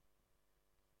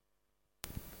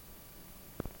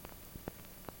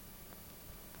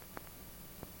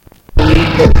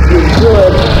You're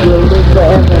good, you'll live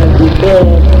forever and be dead.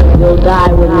 You'll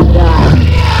die when you die.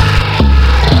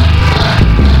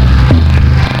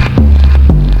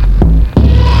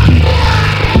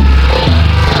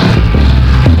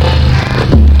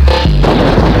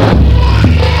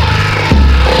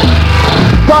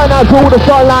 Going out to all the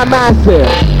frontline massive.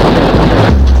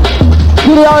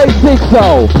 To the RH60.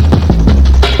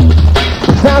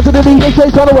 Sound to the DJ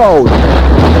Chase on the road.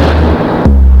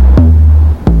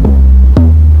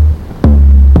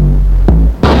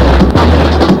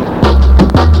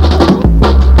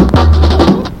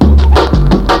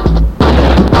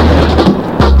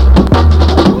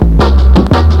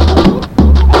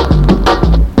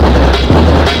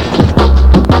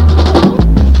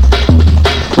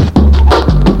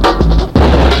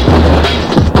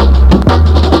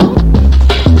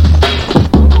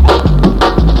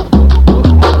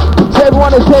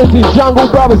 Jungle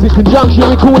Brothers in conjunction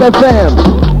with Cool FM.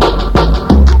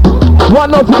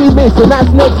 One not to be missed, and that's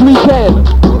next weekend.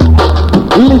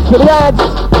 List for the ads.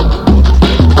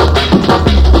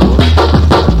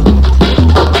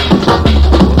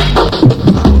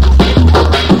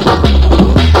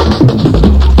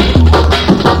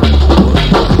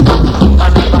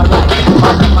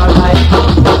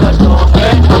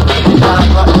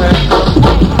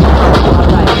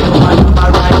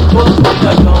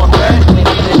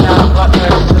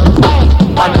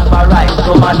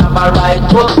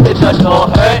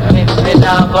 Don't hurt me, me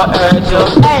not gonna hurt you.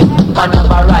 Hey, man have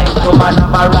a right, so man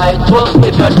have a right to.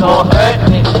 If you don't hurt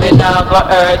me, me not gonna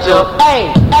hurt you.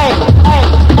 Hey, hey, hey,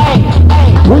 hey, hey.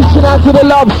 Reaching out to the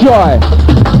love joy,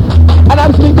 and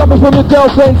I'm speaking coming from your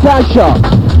girlfriend Tasha.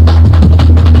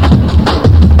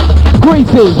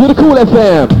 Greetings with the Cool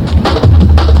FM.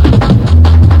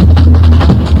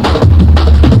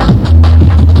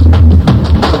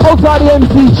 Outside the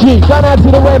MCG, going out to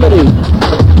the Remedy.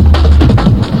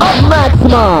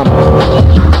 Maximum.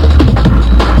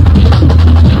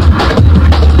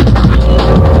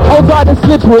 Outside the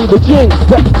Slippery, the Jinx,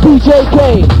 the DJ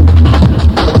Kane.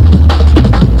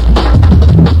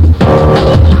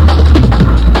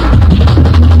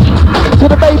 To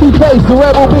the Baby Face, the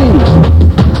Rebel B.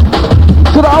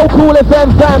 To the whole Cool FM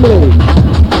family.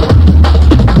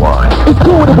 It's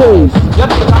Cool the Bees.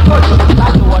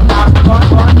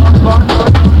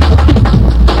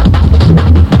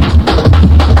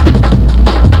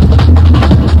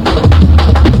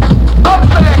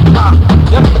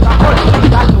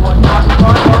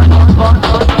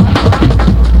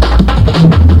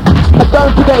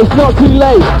 Don't forget, it's not too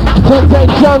late to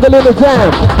attend Jungle in the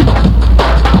Dam.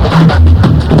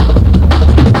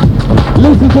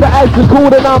 Listen to the ads and call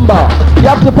the number. You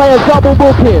have to pay a double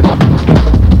booking.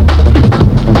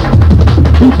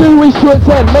 If you do wish to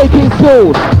attend, make it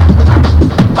soon.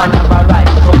 Man have a right,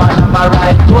 so man have a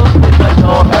right to. If you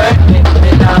don't hurt me,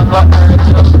 me not gonna hurt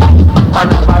you. Man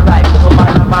have a right, so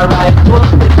man have a right to.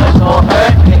 If you don't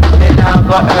hurt me, me not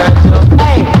gonna hurt you.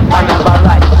 Hey, man have a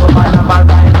right, so man have a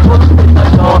right to. If you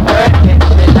don't hurt me,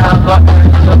 me not gonna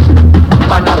hurt you.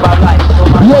 Man have a right, so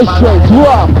man have a right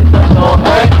to. If you don't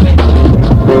hurt me.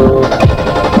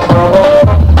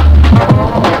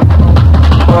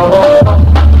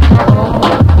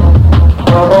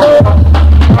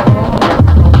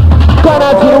 Going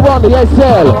out to the one, the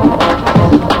SL.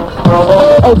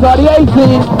 Outside the 18.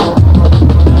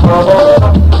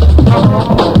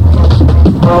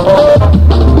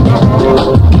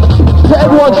 To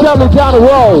everyone traveling down the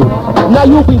road, now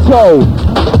you'll be told.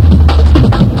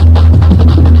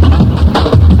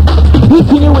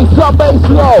 Hitting you with some bass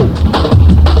low.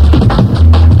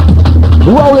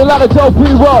 Rolling like a dope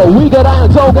we-roll. We get out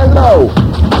and don't get low.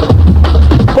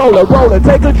 Roller, roller,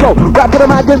 take control. Rap to the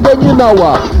mic and then you know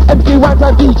what. MC one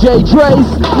time DJ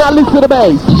Trace. Now listen to the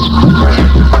bass.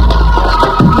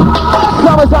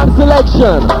 Summertime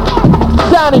selection.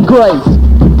 Sounding great.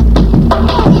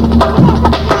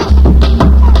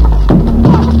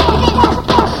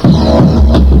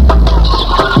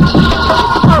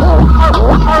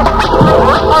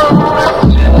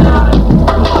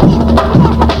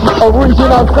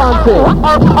 Original something.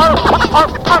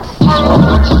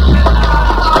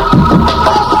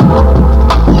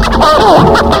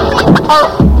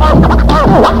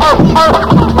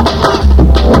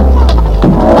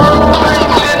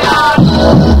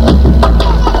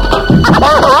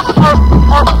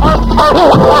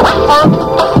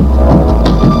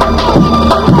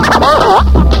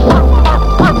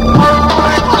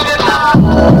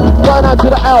 Going out to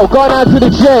the L, going out to the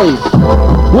J.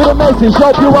 With a message,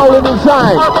 hope you're rolling in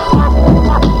time.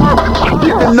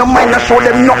 them no mind, I show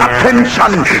them no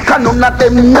attention. Can none of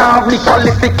them now have the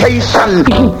qualification.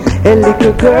 A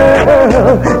little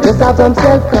girl, just have some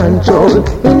self-control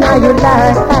in your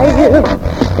life.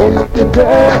 A little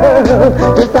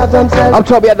girl, just have some self-control. I'm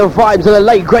trying to be at the vibes of the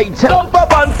late great And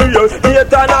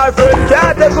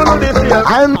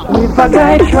if a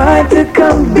guy tried to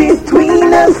come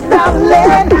between us,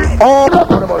 darling.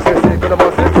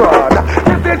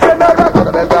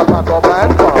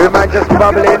 You might just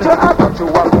bubbling. We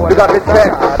got the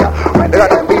set. We got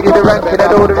the Speedy, the Ranking,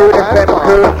 and all the Rude FM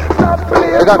crew.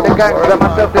 We got the gangster,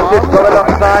 myself, the Cisco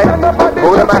alongside.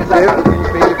 All the massive.